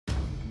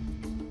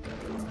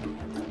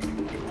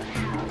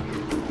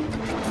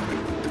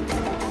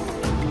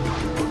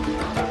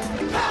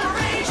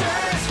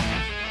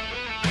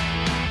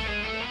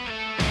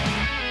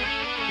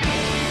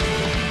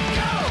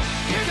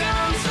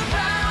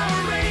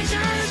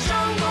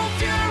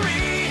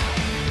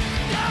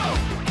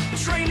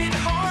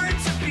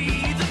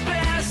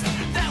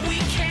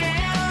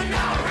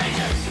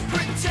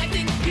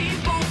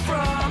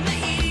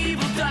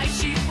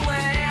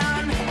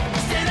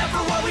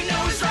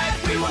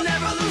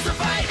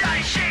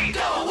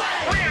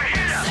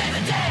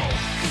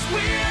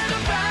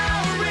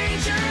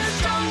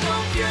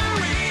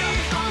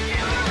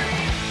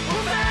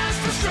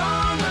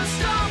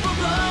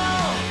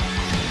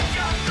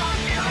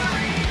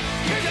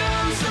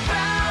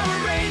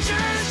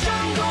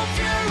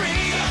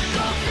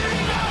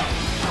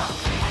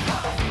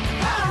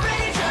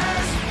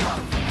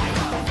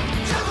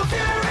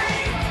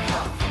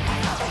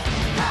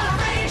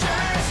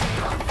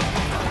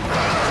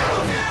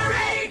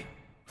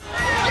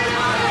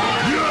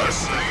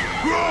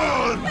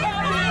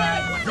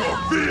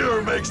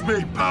makes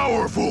me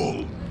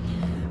powerful!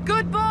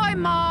 Good boy,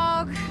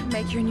 Mog.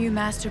 Make your new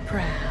master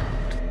proud.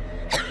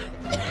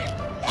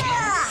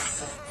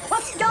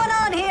 What's going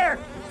on here?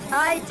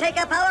 I take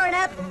a power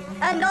nap,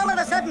 and all of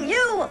a sudden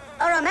you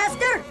are a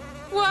master?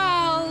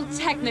 Well,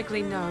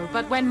 technically no,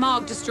 but when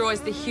Mog destroys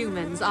the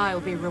humans,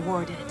 I'll be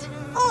rewarded.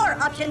 Or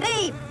option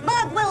B,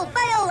 Mog will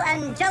fail,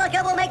 and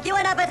Jellica will make you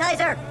an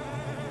appetizer.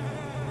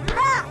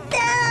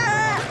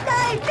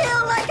 I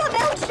feel like a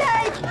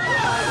milkshake!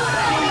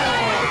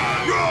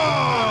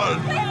 Run!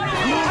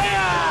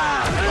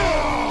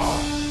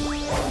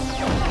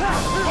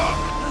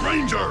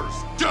 Rangers,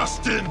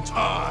 just in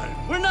time!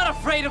 We're not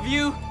afraid of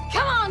you!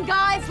 Come on,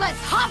 guys,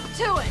 let's hop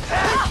to it!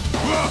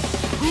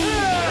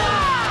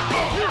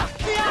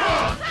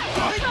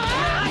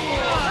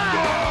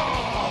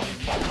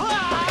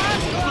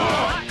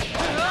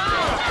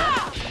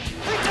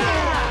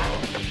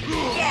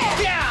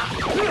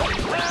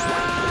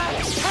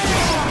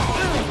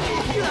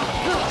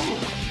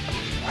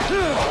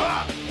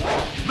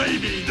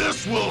 Maybe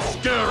this will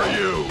scare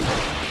you!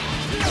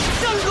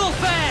 Jungle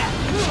fan!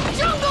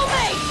 Jungle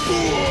mate!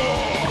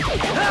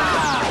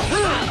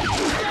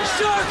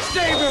 Shark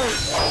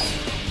sabers!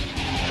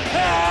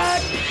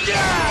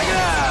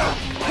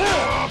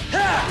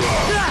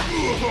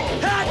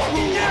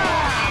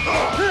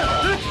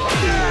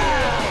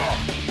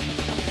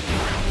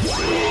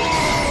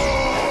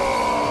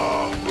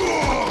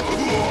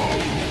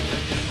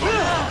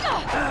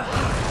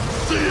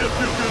 See if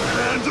you can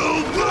handle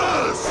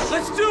this!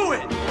 Let's do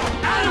it!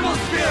 Animal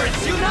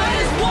spirits unite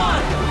as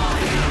one!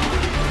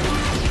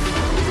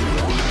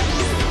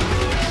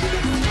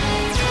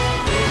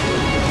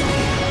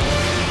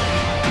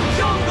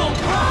 Jungle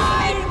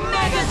Pride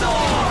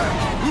Megazord!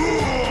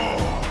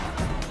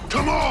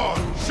 Come on,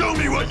 show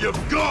me what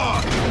you've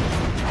got!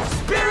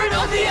 Spirit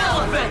of the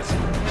Elephant!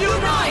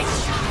 Unite!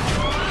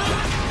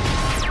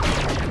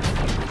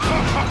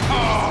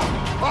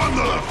 I'm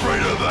not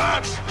afraid of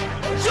that!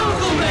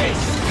 Jungle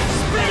Mace!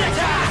 Spin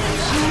attack!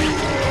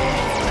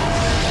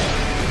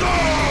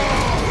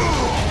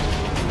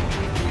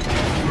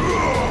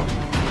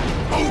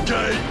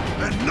 Okay,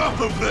 enough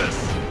of this!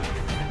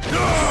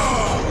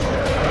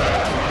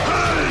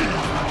 Hey!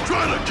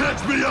 Try to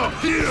catch me up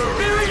here!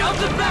 Spirit of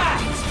the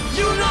Bat!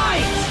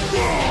 Unite!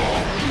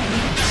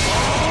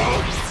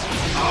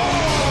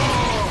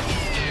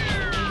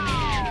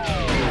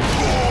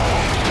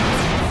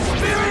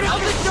 Spirit of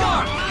the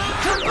Shark!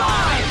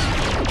 Combine!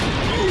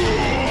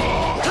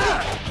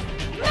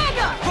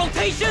 Mega!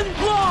 Rotation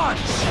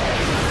launch!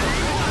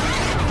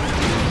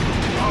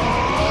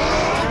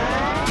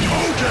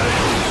 Okay,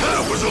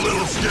 that was a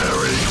little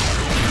scary!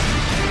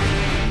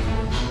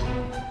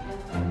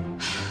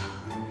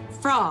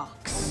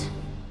 Frogs.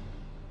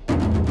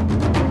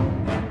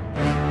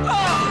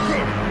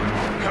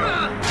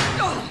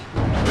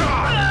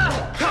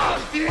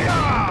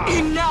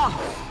 Enough!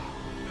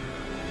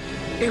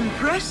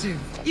 Impressive.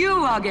 You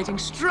are getting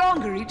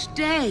stronger each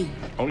day.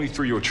 Only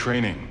through your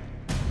training,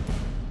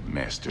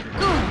 Master.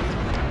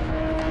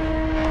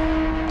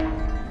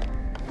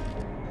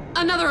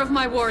 Another of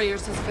my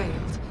warriors has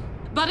failed.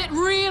 But it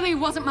really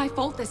wasn't my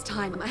fault this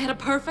time. I had a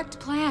perfect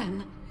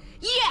plan.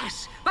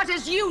 Yes, but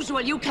as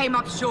usual, you came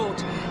up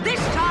short. This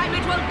time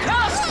it will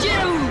cost you!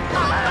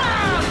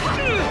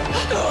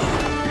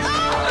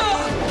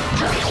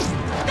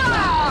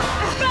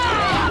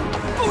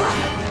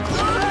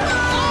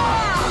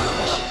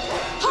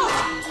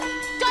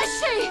 Dai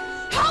Shi,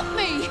 help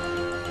me!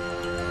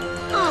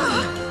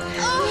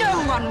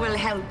 No one will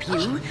help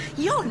you.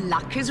 Your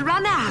luck has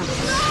run out.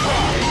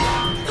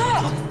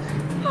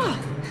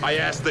 I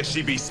ask that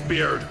she be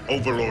spared,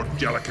 Overlord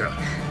Jellica.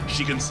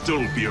 She can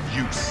still be of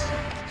use.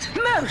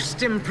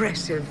 Most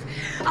impressive.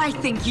 I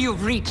think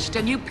you've reached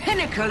a new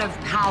pinnacle of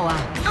power.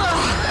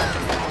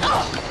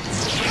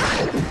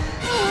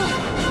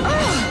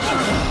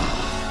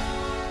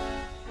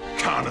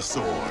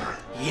 Connoisseur.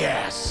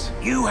 Yes,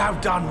 you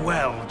have done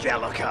well,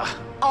 Jellica.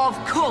 Of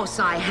course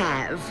I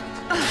have.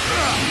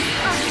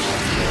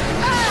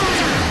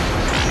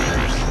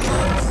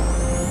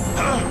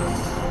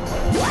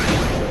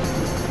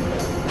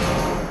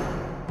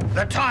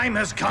 The time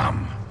has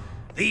come.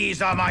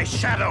 These are my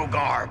Shadow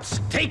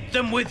Guards. Take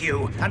them with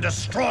you and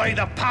destroy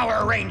the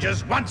Power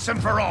Rangers once and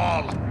for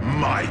all.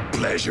 My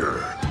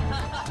pleasure.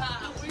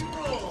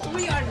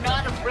 We are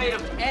not afraid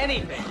of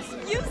anything.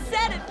 You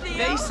said it, Theo!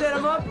 They set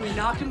him up, we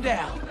knock him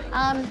down.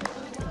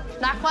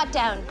 Knock what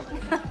down?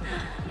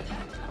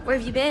 Where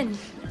have you been?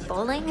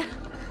 Bowling?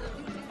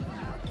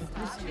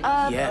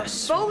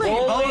 Yes.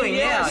 Bowling,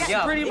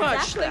 yeah, pretty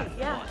much. Exactly,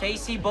 yeah.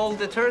 Casey bowled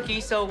the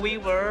turkey, so we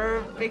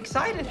were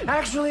excited.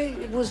 Actually,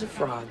 it was a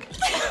frog.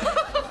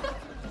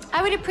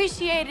 I would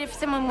appreciate it if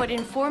someone would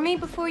inform me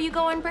before you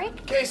go on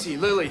break. Casey,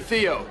 Lily,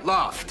 Theo,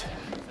 Loft.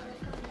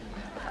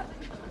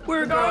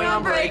 We're going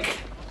on break.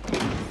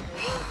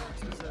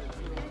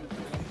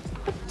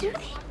 What do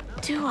they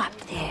do up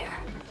there?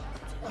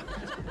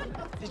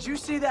 Did you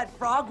see that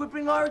frog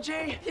whipping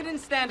RJ? He didn't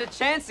stand a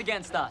chance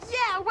against us.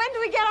 Yeah, when do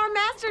we get our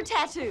master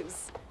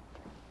tattoos?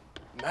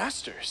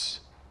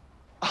 Masters?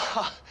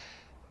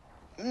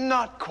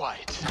 Not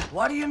quite.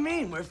 What do you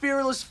mean? We're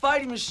fearless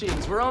fighting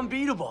machines. We're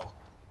unbeatable.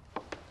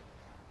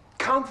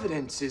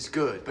 Confidence is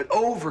good, but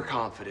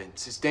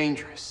overconfidence is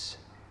dangerous.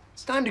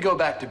 It's time to go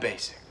back to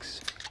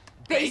basics.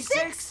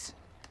 Basics?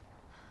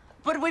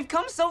 But we've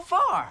come so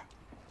far.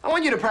 I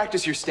want you to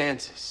practice your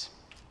stances.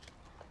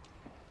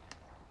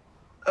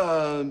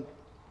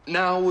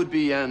 Now would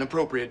be an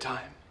appropriate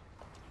time.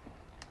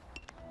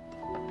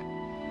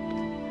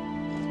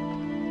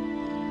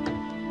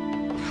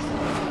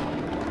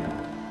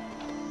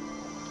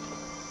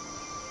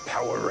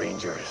 Power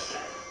Rangers,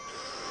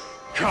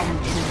 come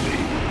to me.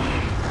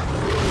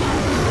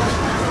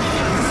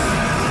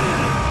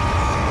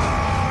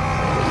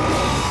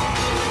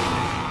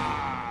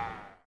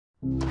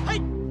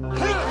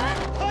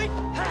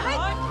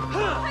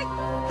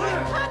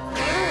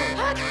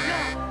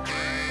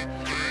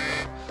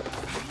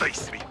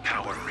 Face me,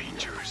 Power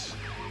Rangers,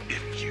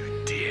 if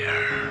you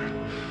dare.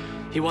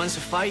 He wants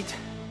a fight,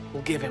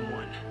 we'll give him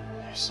one.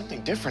 There's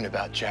something different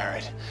about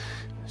Jared.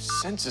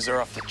 His senses are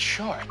off the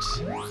charts.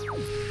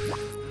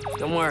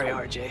 Don't worry,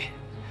 RJ.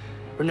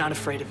 We're not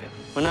afraid of him.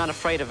 We're not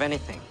afraid of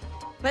anything.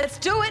 Let's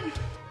do it.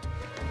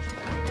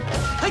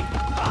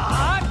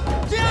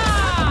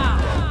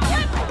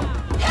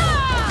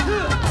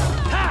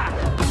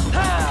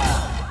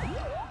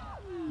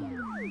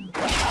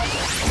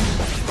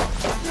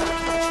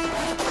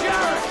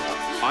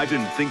 I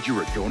didn't think you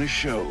were gonna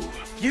show.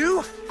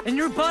 You and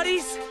your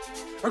buddies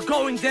are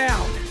going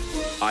down.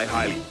 I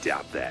highly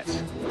doubt that.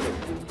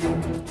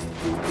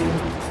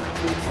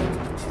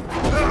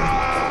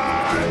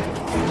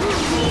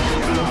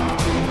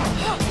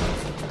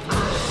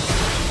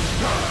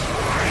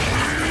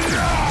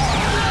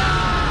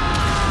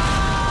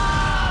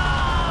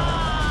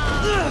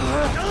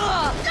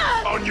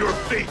 On your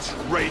feet,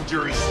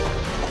 Rangers!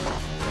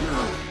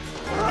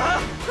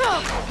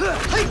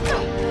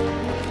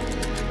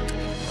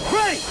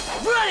 Ready!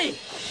 Ready!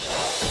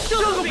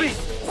 Jungle Beast!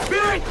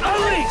 Spirit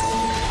Unleashed!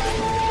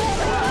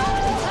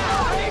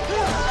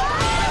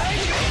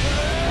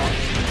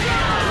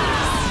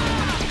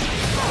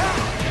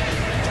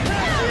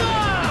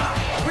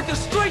 With the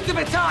strength of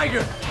a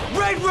tiger,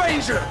 Red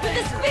Ranger! With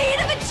the speed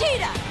of a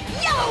cheetah,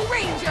 Yellow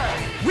Ranger!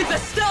 With the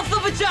stealth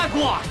of a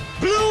jaguar,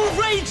 Blue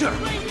Ranger!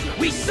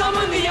 We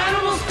summon the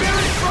animal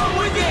spirits from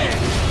within!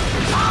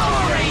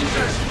 Power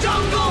Rangers,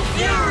 Jungle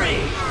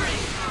Fury!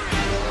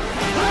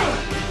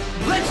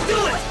 Let's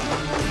do it!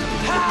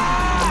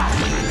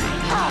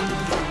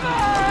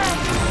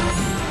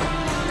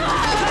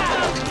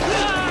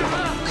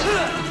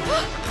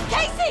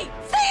 Casey!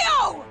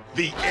 Theo!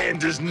 The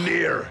end is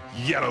near,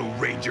 Yellow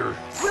Ranger.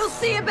 We'll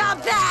see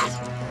about that!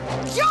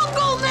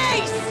 Jungle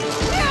Mace!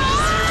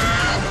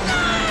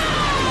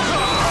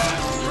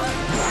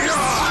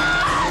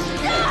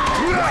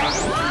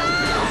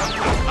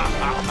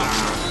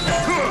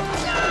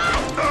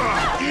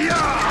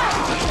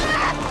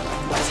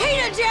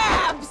 Cheetah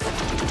jabs!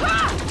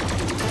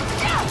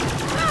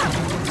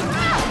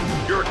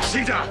 Your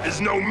cheetah is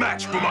no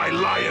match for my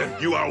lion.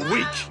 You are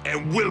weak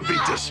and will be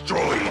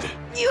destroyed.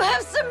 You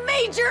have some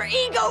major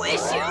ego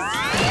issues!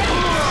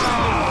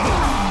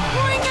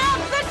 Bring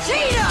out the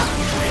cheetah!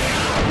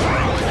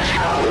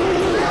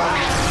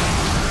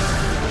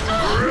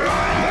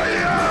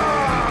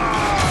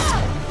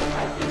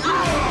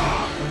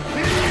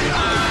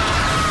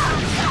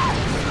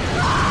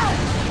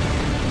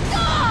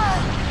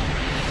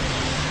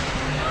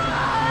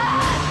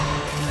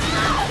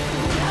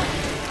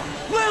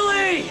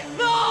 Lily!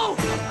 No!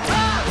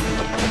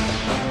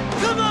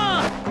 Come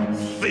on!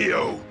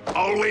 Theo,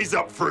 always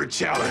up for a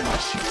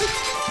challenge.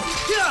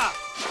 Yeah!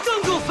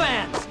 Jungle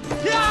fans!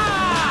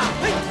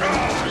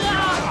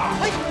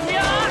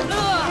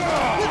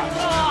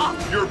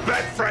 Your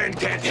bat friend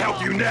can't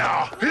help you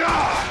now.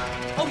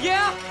 Oh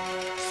yeah?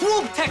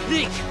 Swoop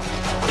technique!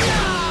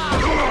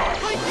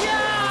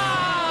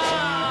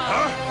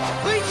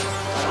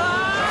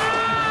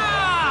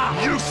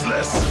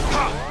 Useless.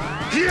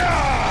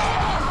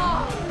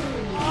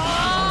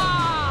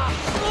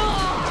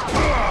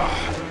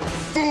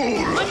 Fool!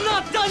 I'm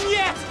not done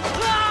yet!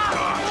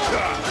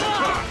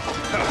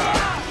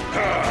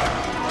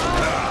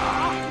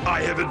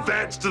 I have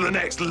advanced to the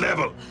next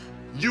level.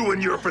 You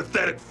and your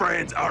pathetic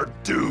friends are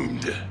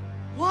doomed.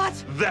 What?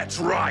 That's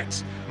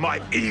right.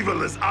 My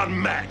evil is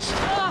unmatched.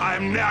 I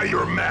am now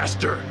your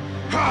master.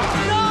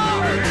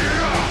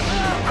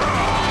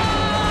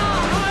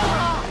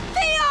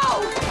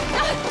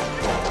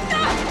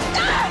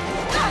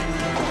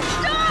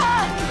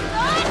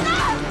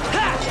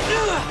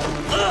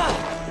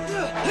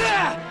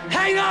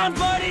 Hang on,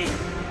 buddy!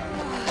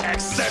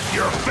 Accept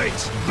your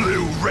fate,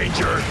 Blue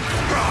Ranger.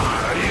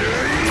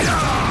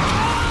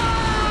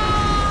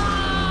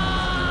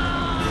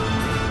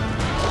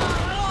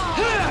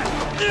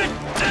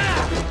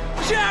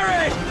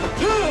 Jared!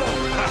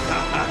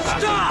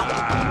 Stop!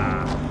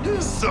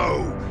 So,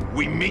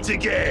 we meet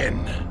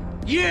again.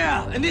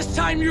 Yeah, and this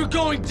time you're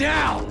going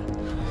down.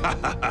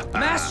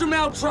 Master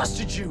Mao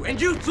trusted you, and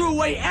you threw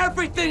away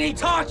everything he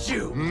taught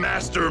you!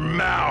 Master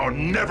Mao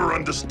never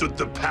understood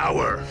the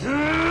power.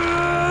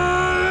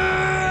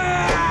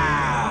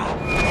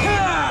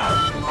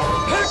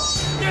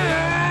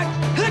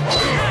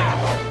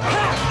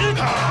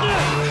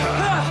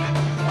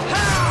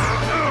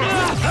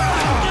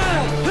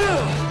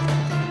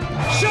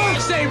 Shark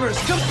Sabers,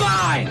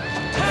 combine!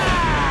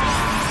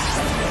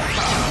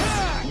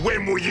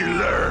 When will you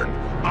learn?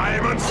 I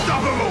am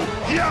unstoppable!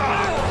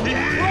 Yeah!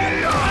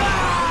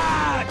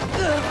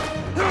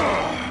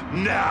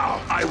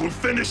 Now, I will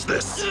finish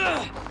this!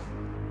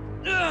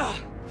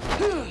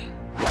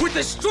 With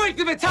the strength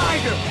of a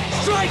tiger,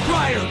 Strike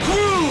Rider,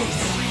 cruise!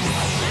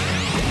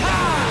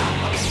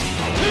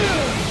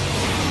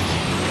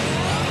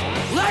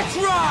 Let's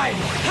ride!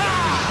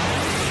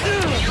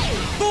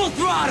 Full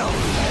throttle!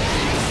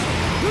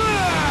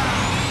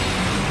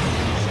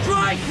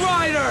 Strike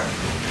Rider!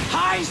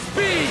 High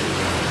speed!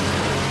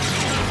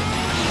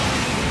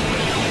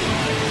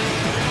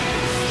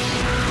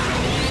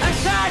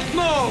 Attack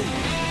mode!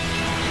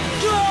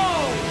 Go!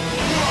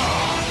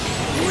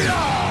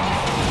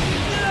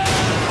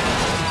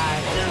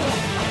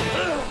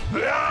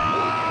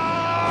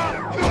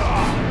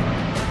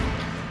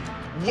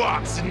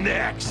 What's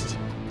next?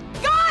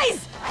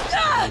 Guys!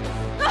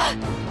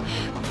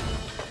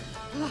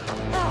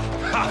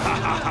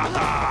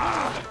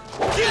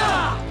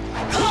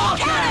 Claw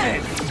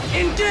cannon!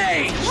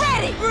 Engage!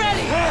 Ready!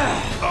 Ready!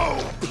 Oh,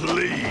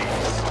 please!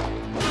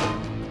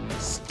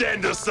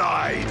 Stand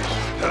aside!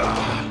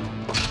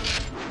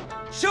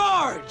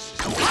 Charge!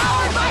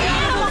 Powered by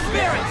animal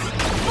spirits!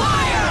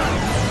 Fire!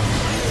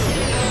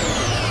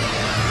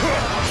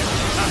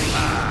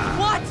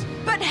 What?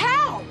 But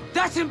how?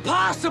 That's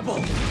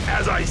impossible!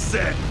 As I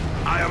said,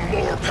 I am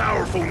more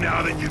powerful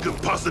now than you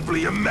could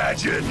possibly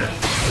imagine!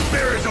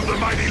 Spirit of the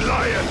mighty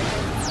lion!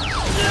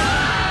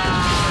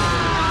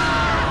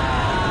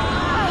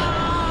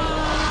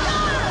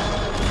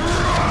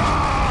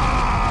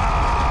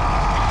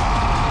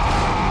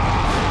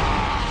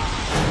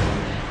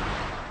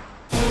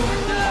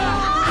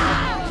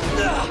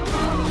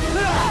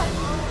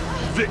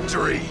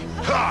 Victory!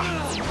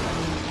 Ha!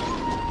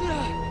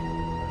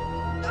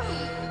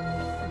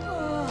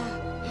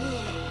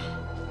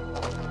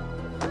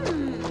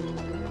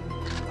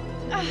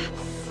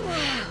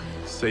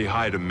 Say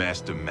hi to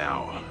Master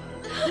Mao.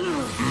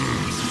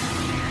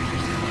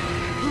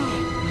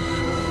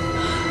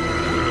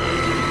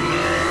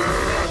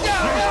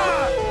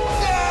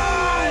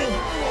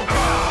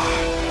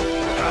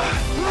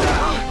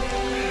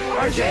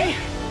 RJ?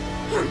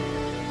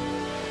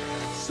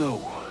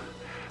 So,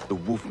 the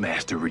Wolf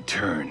Master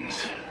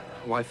returns.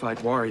 Why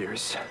fight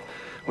warriors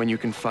when you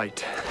can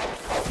fight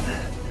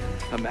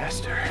a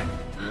master?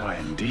 Why,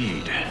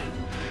 indeed.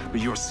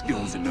 But your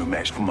skills are no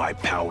match for my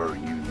power,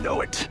 and you know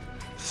it.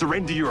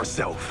 Surrender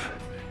yourself,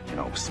 and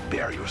I'll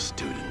spare your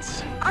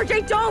students.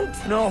 RJ, don't!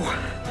 No.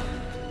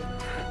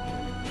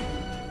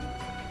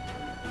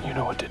 You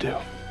know what to do.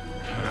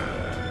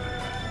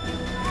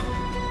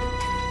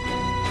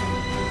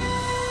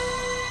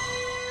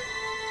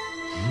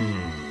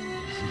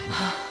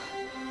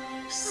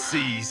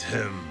 Seize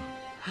him.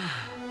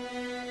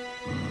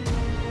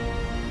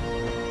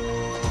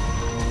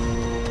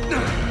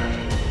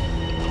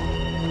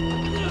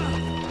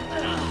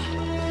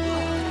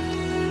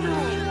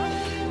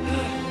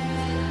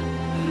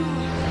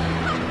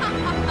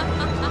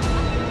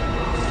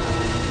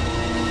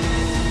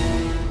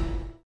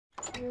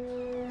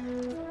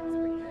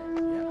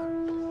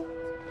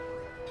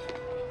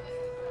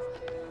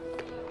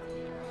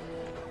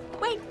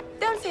 Wait,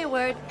 don't say a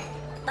word.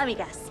 Let me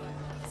guess.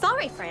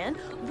 Sorry, Fran.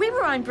 We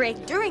were on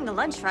break during the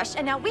lunch rush,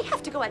 and now we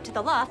have to go out to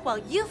the loft while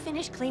you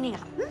finish cleaning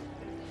up.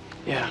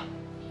 Yeah,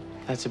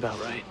 that's about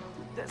right.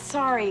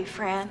 Sorry,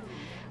 Fran.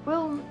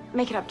 We'll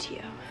make it up to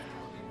you.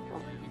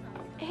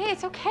 Hey,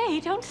 it's okay.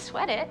 Don't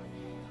sweat it.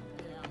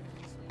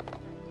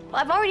 Well,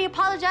 I've already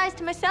apologized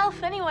to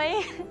myself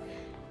anyway.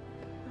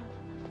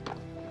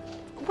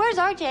 Where's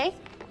RJ?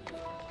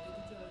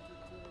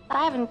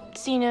 I haven't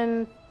seen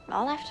him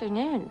all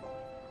afternoon.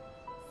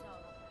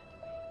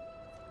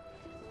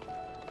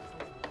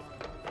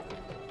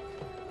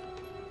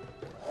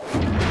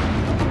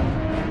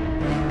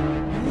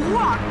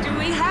 What do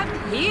we have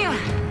here?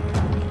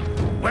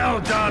 Well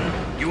done.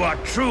 You are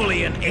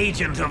truly an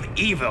agent of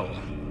evil.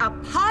 A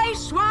Pai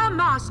Shui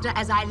master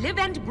as I live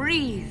and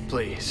breathe.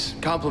 Please,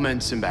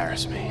 compliments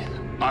embarrass me.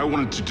 I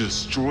wanted to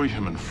destroy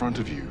him in front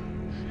of you,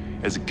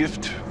 as a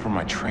gift for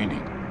my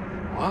training.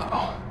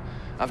 Wow.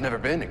 I've never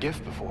been a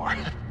gift before.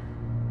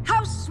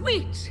 How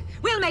sweet!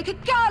 We'll make a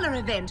gala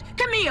event.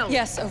 Camille!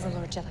 Yes,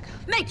 Overlord Jellica.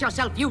 Make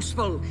yourself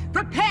useful.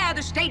 Prepare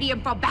the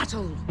stadium for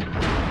battle.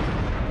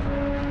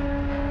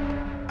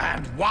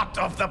 And what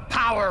of the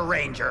Power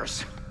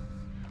Rangers?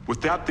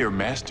 Without their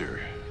master,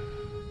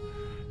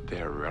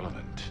 they're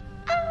irrelevant.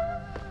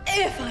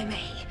 If I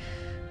may,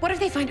 what if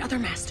they find other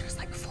masters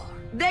like before?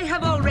 They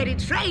have already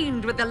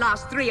trained with the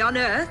last 3 on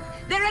Earth.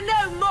 There are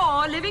no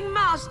more living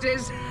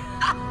masters.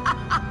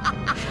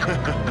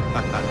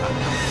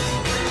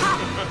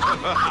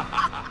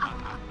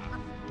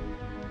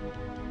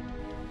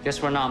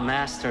 Guess we're not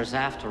masters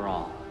after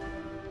all.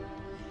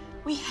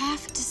 We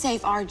have to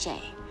save RJ,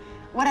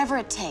 whatever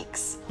it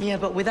takes. Yeah,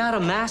 but without a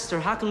master,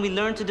 how can we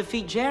learn to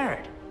defeat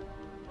Jared?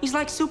 He's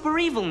like super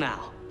evil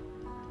now.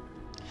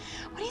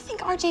 What do you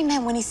think RJ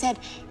meant when he said,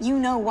 you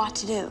know what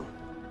to do?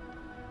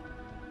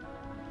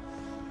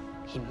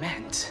 He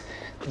meant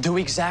do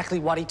exactly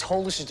what he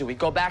told us to do. We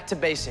go back to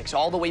basics,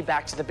 all the way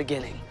back to the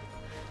beginning.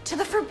 To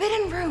the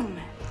Forbidden Room.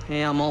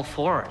 Yeah, I'm all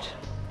for it.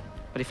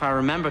 But if I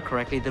remember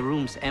correctly, the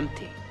room's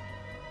empty.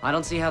 I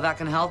don't see how that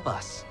can help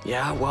us.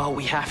 Yeah, well,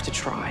 we have to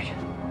try.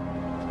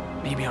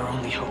 Maybe our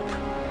only hope.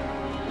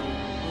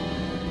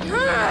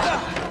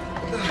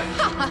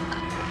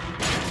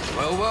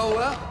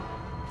 Well.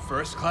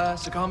 First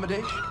class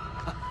accommodation?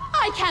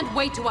 I can't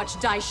wait to watch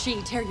Dai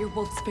Shi tear your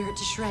wolf spirit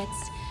to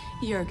shreds.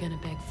 You're gonna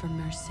beg for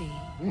mercy.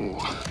 Ooh.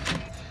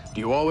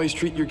 Do you always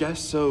treat your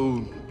guests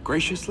so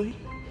graciously?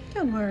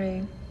 Don't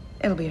worry.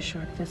 It'll be a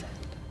short visit.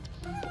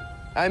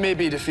 I may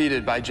be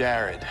defeated by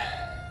Jared,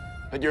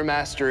 but your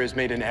master has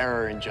made an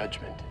error in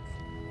judgment.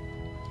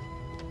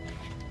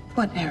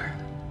 What error?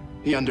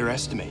 He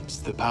underestimates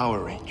the Power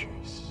Rangers.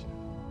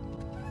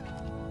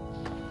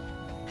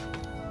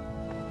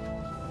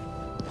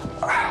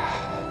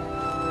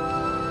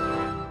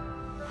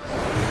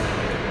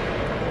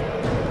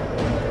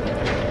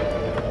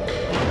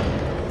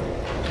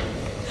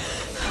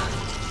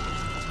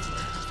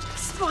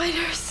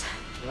 Spiders.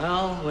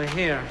 Well, we're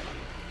here.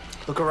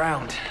 Look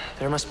around.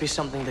 There must be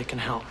something that can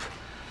help.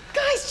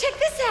 Guys, check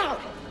this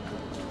out!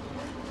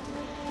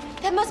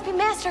 That must be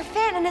Master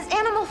Finn in his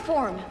animal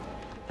form.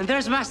 And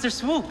there's Master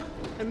Swoop.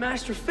 And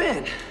Master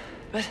Finn.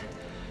 But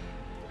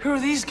who are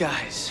these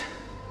guys?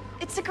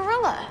 It's a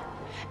gorilla,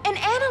 an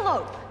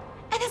antelope,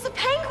 and there's a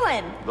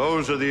penguin.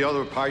 Those are the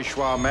other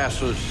Paishwa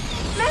masters.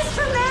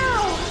 Master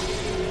Mao!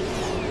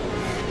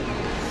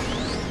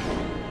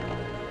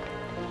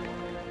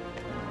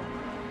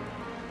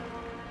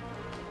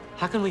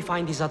 How can we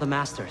find these other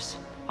masters?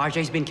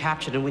 RJ's been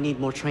captured and we need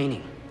more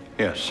training.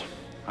 Yes,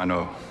 I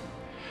know.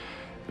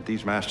 But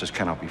these masters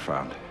cannot be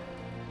found.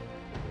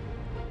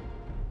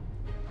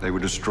 They were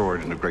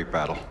destroyed in the great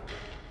battle.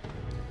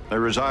 They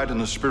reside in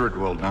the spirit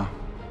world now.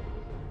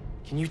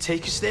 Can you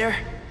take us there?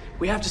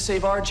 We have to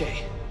save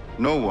RJ.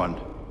 No one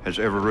has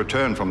ever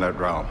returned from that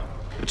realm.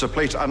 It's a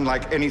place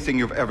unlike anything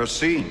you've ever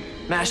seen.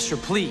 Master,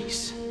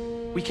 please.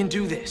 We can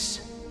do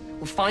this.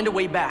 We'll find a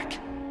way back.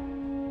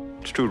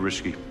 It's too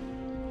risky.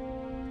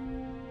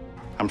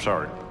 I'm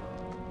sorry.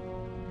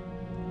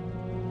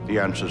 The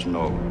answer's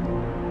no.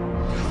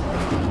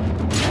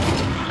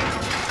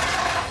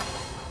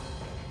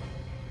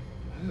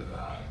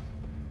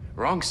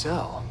 Wrong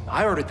cell.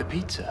 I ordered the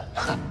pizza.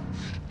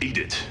 Eat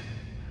it.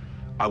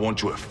 I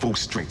want you at full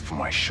strength for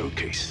my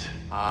showcase.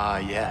 Ah,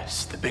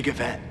 yes, the big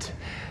event.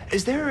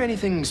 Is there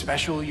anything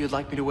special you'd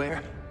like me to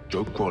wear?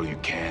 Joke while you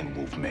can,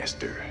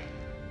 Wolfmaster.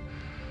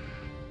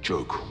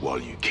 Joke while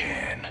you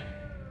can.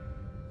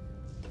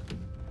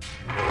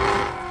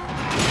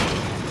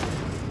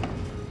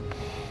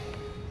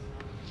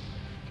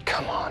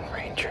 Come on,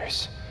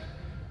 Rangers.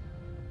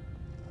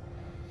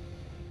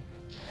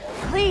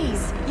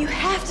 Please, you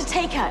have to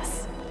take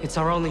us. It's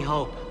our only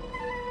hope.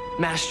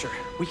 Master,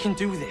 we can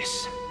do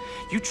this.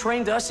 You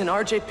trained us and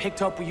RJ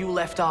picked up where you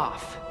left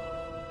off.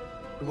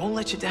 We won't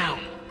let you down.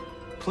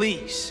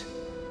 Please.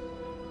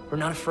 We're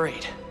not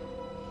afraid.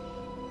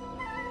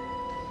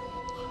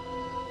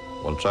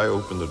 Once I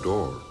open the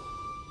door,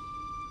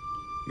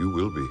 you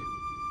will be.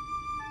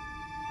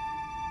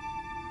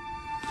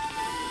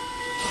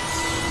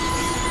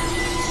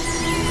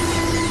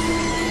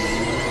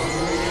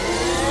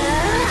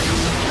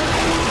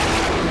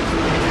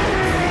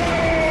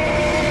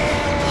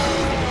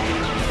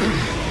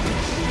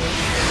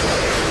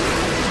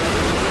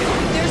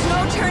 There's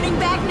no turning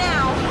back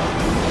now.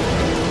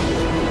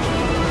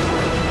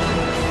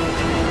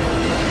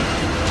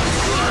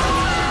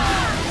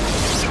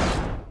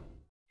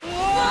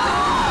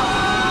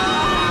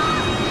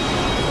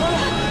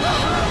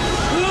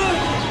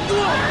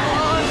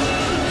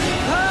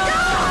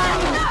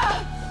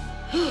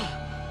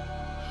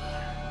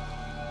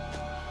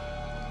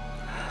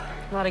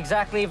 Not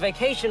exactly a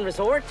vacation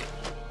resort.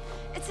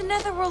 It's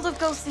another world of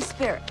ghostly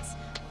spirits.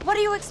 What do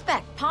you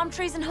expect? Palm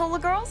trees and hula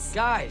girls?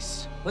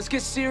 Guys, let's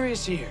get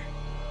serious here.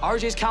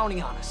 RJ's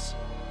counting on us.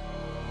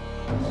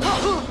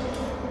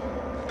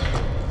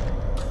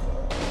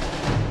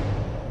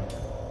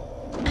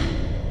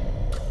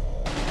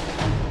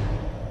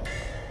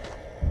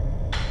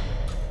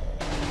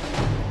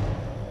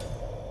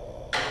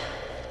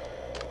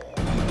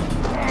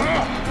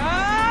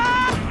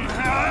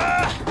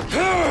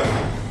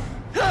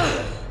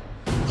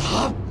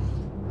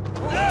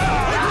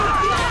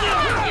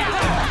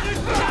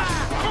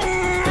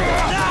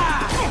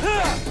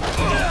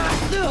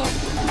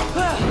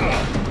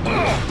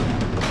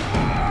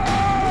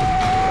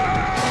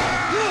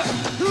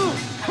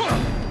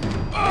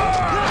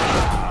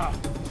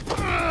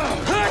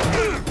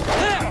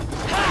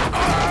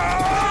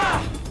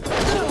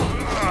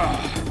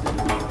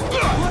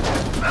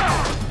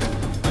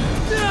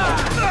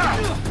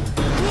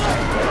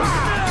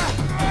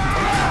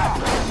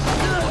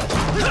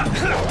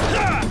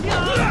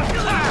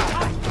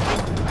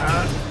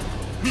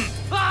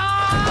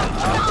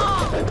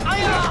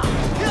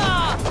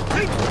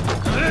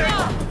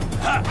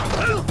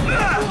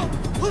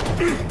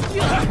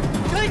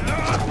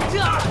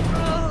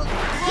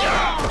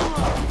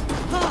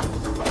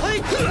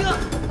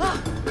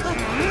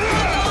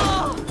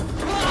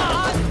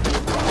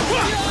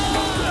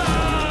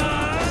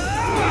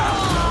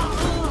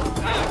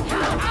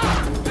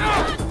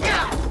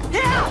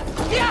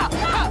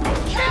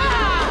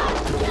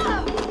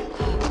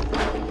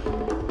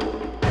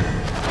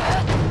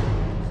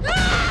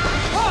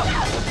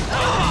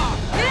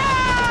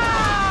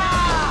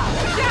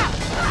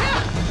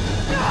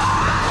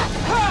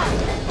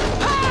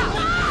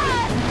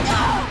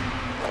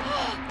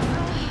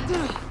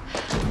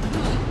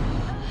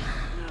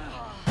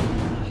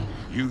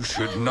 You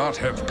should not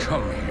have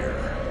come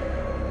here.